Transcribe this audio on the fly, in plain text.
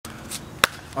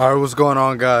Alright, what's going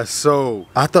on, guys? So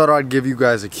I thought I'd give you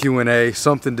guys a Q&A,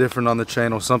 something different on the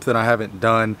channel, something I haven't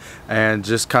done, and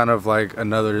just kind of like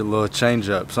another little change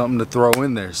up, something to throw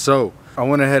in there. So I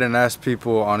went ahead and asked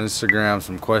people on Instagram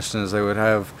some questions they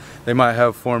might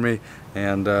have for me,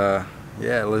 and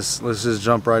yeah, let's just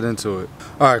jump right into it.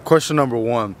 Alright, question number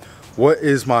one. What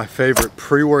is my favorite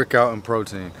pre-workout and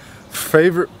protein?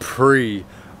 Favorite pre,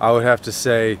 I would have to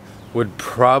say, would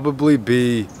probably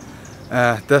be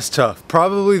that's tough.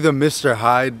 Probably the Mr.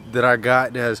 Hyde that I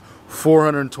got that has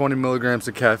 420 milligrams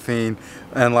of caffeine,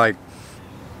 and like,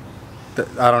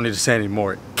 I don't need to say any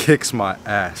more. It kicks my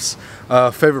ass.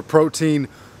 Favorite protein,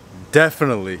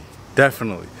 definitely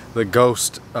the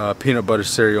Ghost peanut butter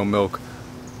cereal milk.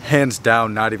 Hands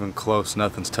down, not even close.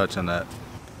 Nothing's touching that.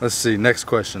 Let's see, next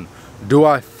question. Do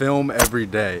I film every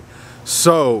day?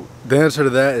 So the answer to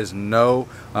that is no.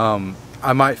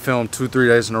 I might film 2-3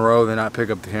 days in a row, then I pick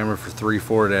up the camera for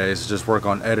 3-4 days, just work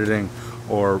on editing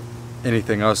or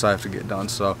anything else I have to get done.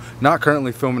 So not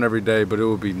currently filming every day, but it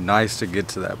would be nice to get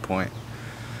to that point.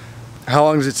 How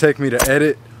long does it take me to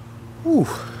edit? Ooh,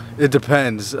 it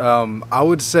depends. I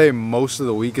would say most of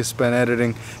the week is spent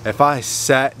editing. If I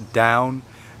sat down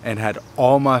and had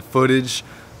all my footage,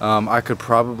 I could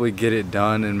probably get it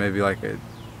done in maybe like a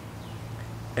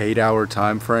 8-hour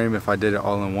time frame if I did it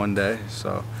all in one day.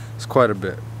 So it's quite a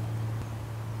bit.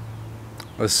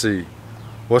 Let's see.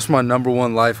 What's my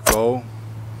 #1 life goal?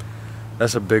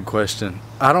 That's a big question.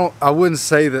 I wouldn't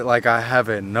say that like I have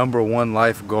a #1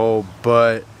 life goal,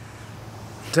 but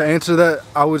to answer that,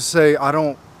 I would say I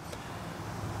don't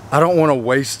want to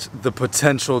waste the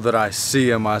potential that I see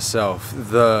in myself.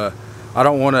 I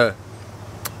don't want to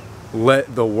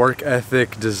let the work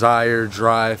ethic, desire,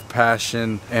 drive,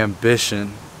 passion,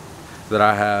 ambition that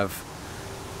I have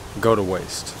go to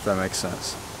waste, if that makes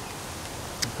sense.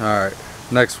 Alright,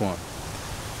 next one.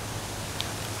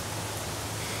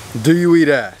 Do you eat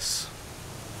ass?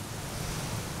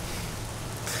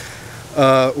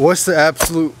 What's the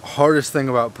absolute hardest thing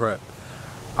about prep?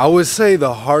 I would say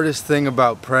the hardest thing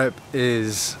about prep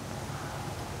is,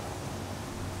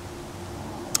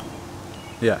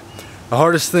 the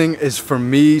hardest thing is for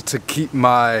me to keep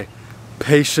my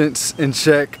patience in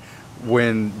check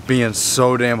when being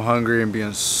so damn hungry and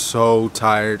being so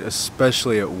tired,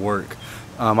 especially at work.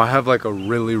 I have like a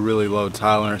really low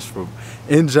tolerance for,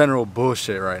 in general,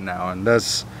 bullshit right now, and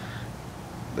that's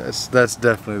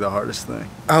definitely the hardest thing.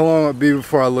 How long will it be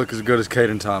before I look as good as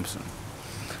Caden Thompson?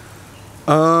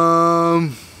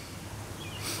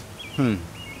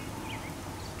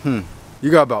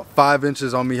 You got about 5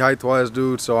 inches on me height-wise,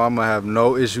 dude, so I'm gonna have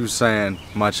no issue saying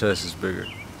my chest is bigger.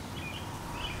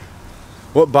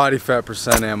 What body fat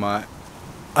percent am I?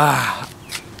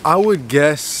 I would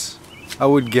guess. I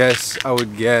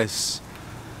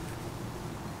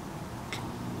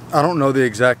don't know the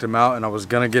exact amount, and I was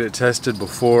gonna get it tested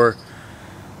before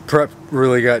prep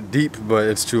really got deep, but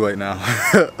it's too late now.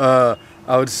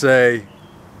 I would say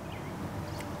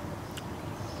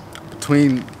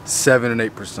between 7 and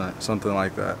 8%, something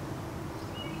like that.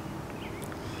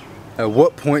 At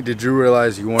what point did you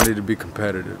realize you wanted to be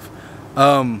competitive?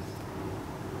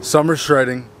 Summer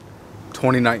shredding,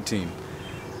 2019.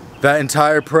 That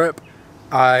entire prep,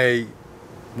 I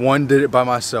did it by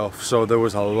myself, so there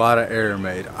was a lot of error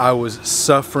made. I was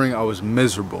suffering, I was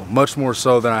miserable, much more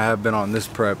so than I have been on this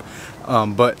prep.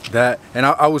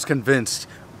 I was convinced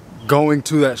going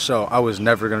to that show I was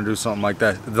never gonna do something like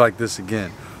this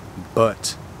again.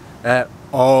 But that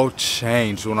all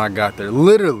changed when I got there.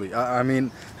 Literally, I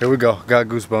mean, here we go. Got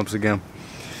goosebumps again.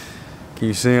 Can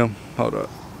you see them? Hold up.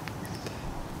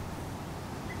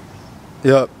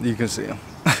 Yep, you can see them.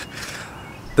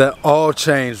 That all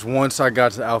changed once I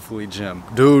got to the Alpha Elite Gym.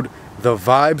 Dude, the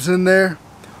vibes in there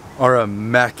are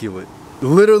immaculate.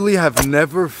 Literally have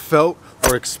never felt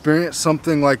or experienced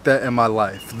something like that in my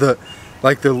life. The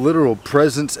literal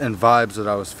presence and vibes that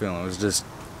I was feeling was just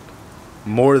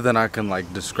more than I can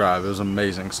like describe. It was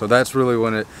amazing. So that's really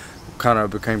when it kind of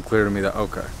became clear to me that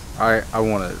okay, I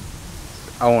want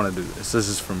to do this. This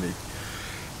is for me.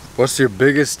 What's your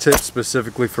biggest tip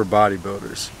specifically for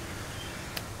bodybuilders?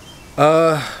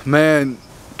 Man,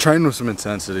 train with some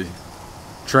intensity.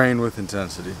 Train with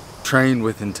intensity. Train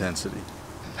with intensity.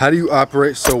 How do you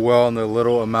operate so well on the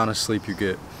little amount of sleep you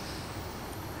get?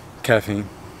 Caffeine.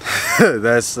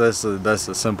 that's a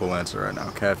simple answer right now.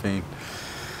 Caffeine.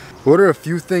 What are a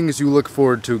few things you look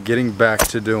forward to getting back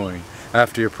to doing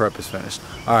after your prep is finished?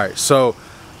 Alright, so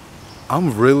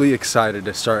I'm really excited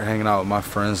to start hanging out with my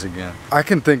friends again. I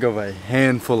can think of a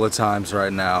handful of times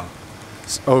right now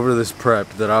over this prep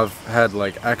that I've had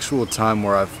like actual time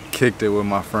where I've kicked it with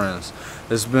my friends.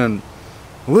 It's been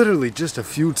literally just a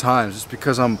few times, just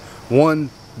because I'm, one,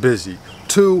 busy.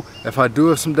 Two, if I do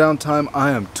have some downtime,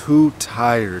 I am too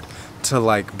tired to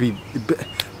like be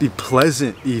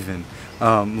pleasant even,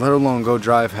 let alone go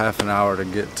drive half an hour to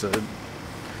get to,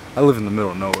 I live in the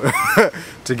middle of nowhere,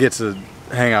 to get to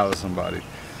hang out with somebody.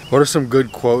 What are some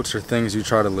good quotes or things you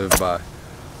try to live by?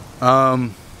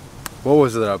 What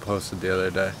was it that I posted the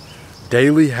other day?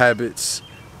 Daily habits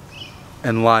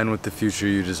in line with the future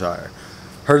you desire.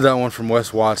 Heard that one from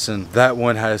Wes Watson. That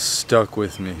one has stuck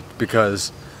with me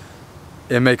because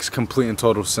it makes complete and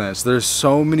total sense. There's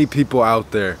so many people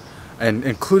out there, and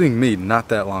including me not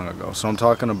that long ago, so I'm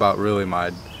talking about really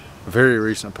my very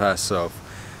recent past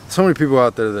self. So many people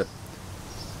out there that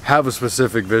have a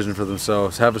specific vision for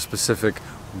themselves, have a specific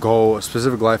goal, a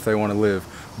specific life they want to live,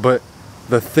 but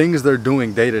the things they're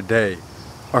doing day to day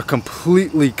are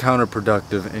completely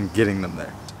counterproductive in getting them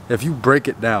there. If you break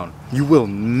it down, you will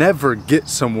never get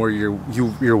somewhere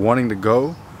you're wanting to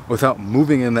go without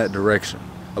moving in that direction,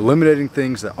 eliminating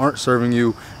things that aren't serving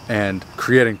you and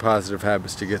creating positive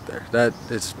habits to get there. That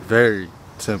it's very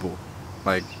simple,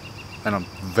 like, and I'm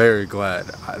very glad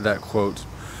that quote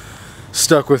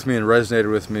stuck with me and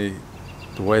resonated with me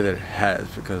the way that it has,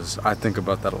 because I think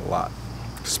about that a lot,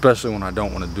 especially when I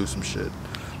don't want to do some shit.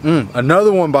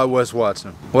 Another one by Wes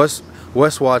Watson.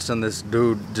 Wes Watson, this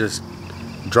dude just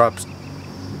drops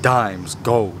dimes,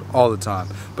 gold all the time.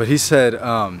 But he said,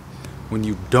 when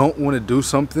you don't want to do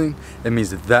something, it means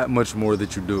that much more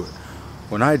that you do it.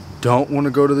 When I don't want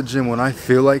to go to the gym, when I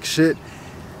feel like shit,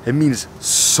 it means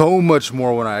so much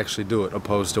more when I actually do it,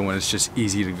 opposed to when it's just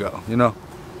easy to go, you know?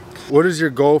 What is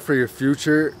your goal for your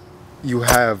future you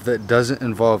have that doesn't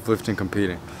involve lifting,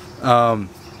 competing?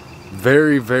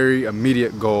 Very, very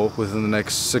immediate goal within the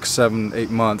next 6, 7, 8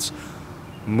 months,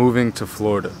 moving to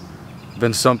Florida.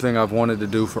 Been something I've wanted to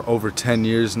do for over 10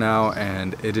 years now,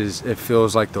 and it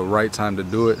feels like the right time to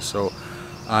do it, so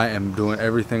I am doing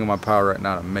everything in my power right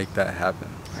now to make that happen.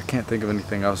 I can't think of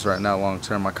anything else right now long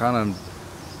term. I kind of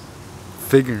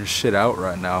figuring shit out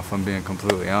right now, if I'm being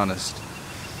completely honest.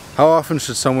 How often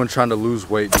should someone trying to lose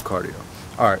weight do cardio?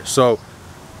 Alright, so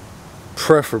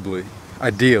preferably,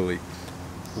 ideally,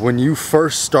 when you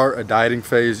first start a dieting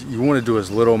phase, you want to do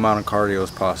as little amount of cardio as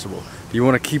possible. You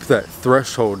want to keep that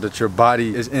threshold that your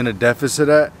body is in a deficit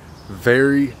at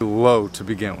very low to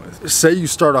begin with. Say you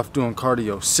start off doing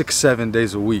cardio 6, 7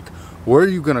 days a week. Where are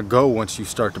you going to go once you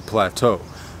start to plateau?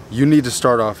 You need to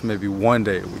start off maybe 1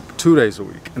 day a week, 2 days a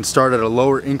week, and start at a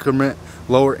lower increment,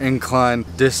 lower incline,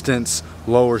 distance,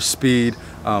 lower speed.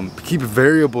 Keep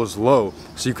variables low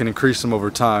so you can increase them over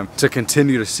time to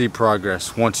continue to see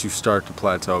progress once you start to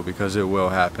plateau, because it will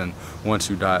happen once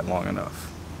you diet long enough.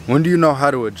 When do you know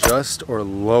how to adjust or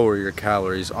lower your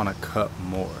calories on a cut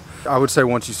more? I would say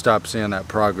once you stop seeing that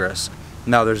progress.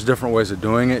 Now there's different ways of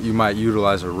doing it. You might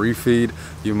utilize a refeed,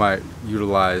 you might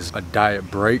utilize a diet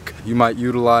break, you might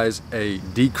utilize a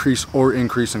decrease or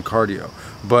increase in cardio.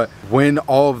 But when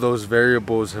all of those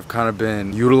variables have kind of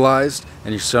been utilized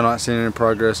and you're still not seeing any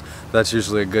progress, that's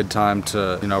usually a good time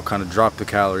to, you know, kind of drop the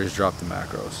calories, drop the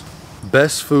macros.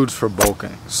 Best foods for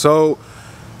bulking. So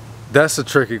that's a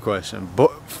tricky question.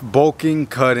 Bulking,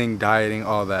 cutting, dieting,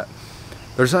 all that.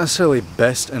 There's not necessarily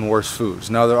best and worst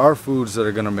foods. Now there are foods that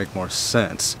are gonna make more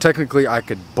sense. Technically, I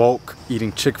could bulk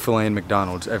eating Chick-fil-A and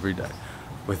McDonald's every day.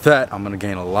 With that, I'm gonna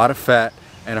gain a lot of fat,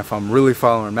 and if I'm really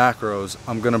following macros,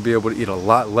 I'm gonna be able to eat a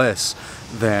lot less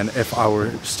than if I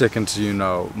were sticking to, you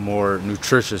know, more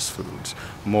nutritious foods,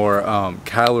 more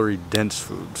calorie-dense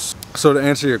foods. So to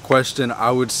answer your question,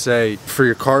 I would say for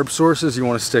your carb sources, you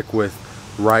wanna stick with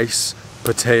rice,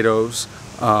 potatoes,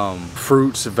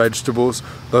 fruits, vegetables.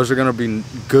 Those are going to be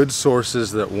good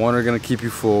sources that, one, are going to keep you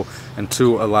full, and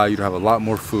two, allow you to have a lot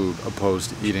more food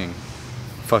opposed to eating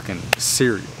fucking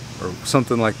cereal or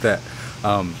something like that.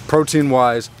 Protein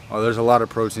wise, there's a lot of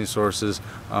protein sources.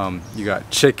 You got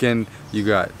chicken, you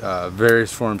got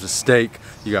various forms of steak,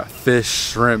 you got fish,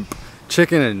 shrimp.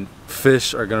 Chicken and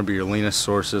fish are going to be your leanest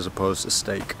sources opposed to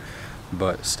steak,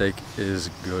 but steak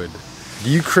is good. Do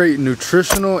you create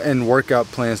nutritional and workout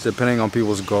plans depending on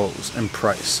people's goals and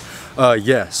price?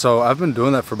 Yeah, so I've been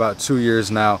doing that for about 2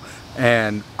 years now,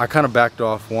 and I kind of backed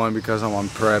off, one, because I'm on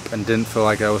prep and didn't feel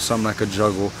like that was something I could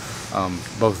juggle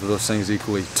both of those things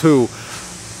equally. Two,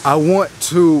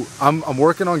 I'm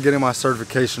working on getting my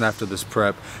certification after this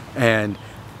prep, and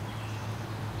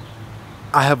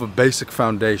I have a basic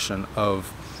foundation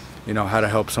of, you know, how to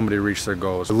help somebody reach their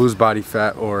goals, lose body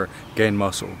fat or gain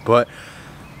muscle. But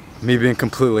me being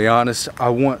completely honest, I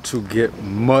want to get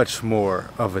much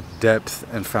more of a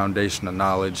depth and foundation of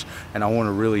knowledge, and I want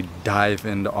to really dive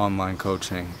into online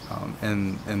coaching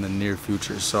in the near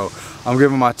future. So I'm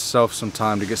giving myself some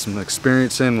time to get some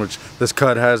experience in, which this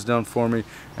cut has done for me,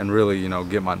 and really, you know,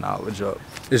 get my knowledge up.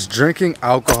 Is drinking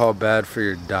alcohol bad for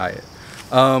your diet?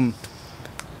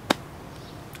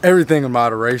 Everything in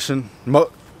moderation.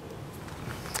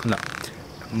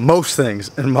 Most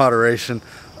things in moderation.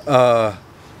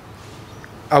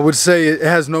 I would say it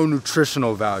has no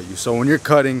nutritional value. So when you're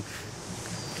cutting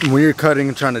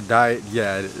and trying to diet,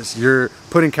 yeah, you're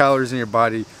putting calories in your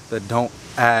body that don't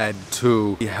add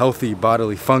to healthy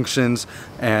bodily functions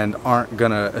and aren't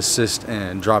gonna assist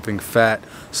in dropping fat,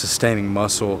 sustaining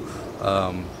muscle,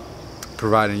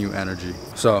 providing you energy.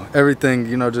 So everything,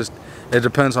 you know, just it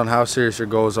depends on how serious your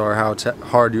goals are, how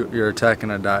hard you're attacking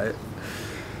a diet.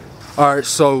 All right,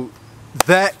 so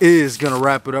that is gonna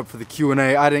wrap it up for the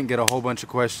Q&A. I didn't get a whole bunch of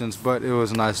questions, but it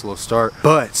was a nice little start.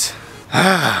 But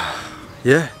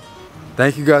yeah,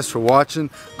 thank you guys for watching.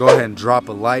 Go ahead and drop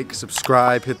a like,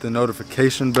 subscribe, hit the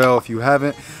notification bell if you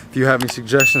haven't. If you have any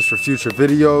suggestions for future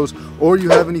videos, or you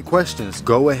have any questions,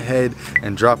 go ahead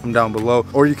and drop them down below,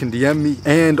 or you can DM me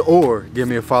or give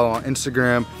me a follow on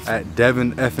Instagram at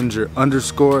Devon Effinger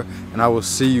 _, and I will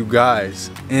see you guys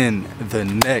in the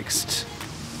next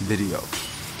video.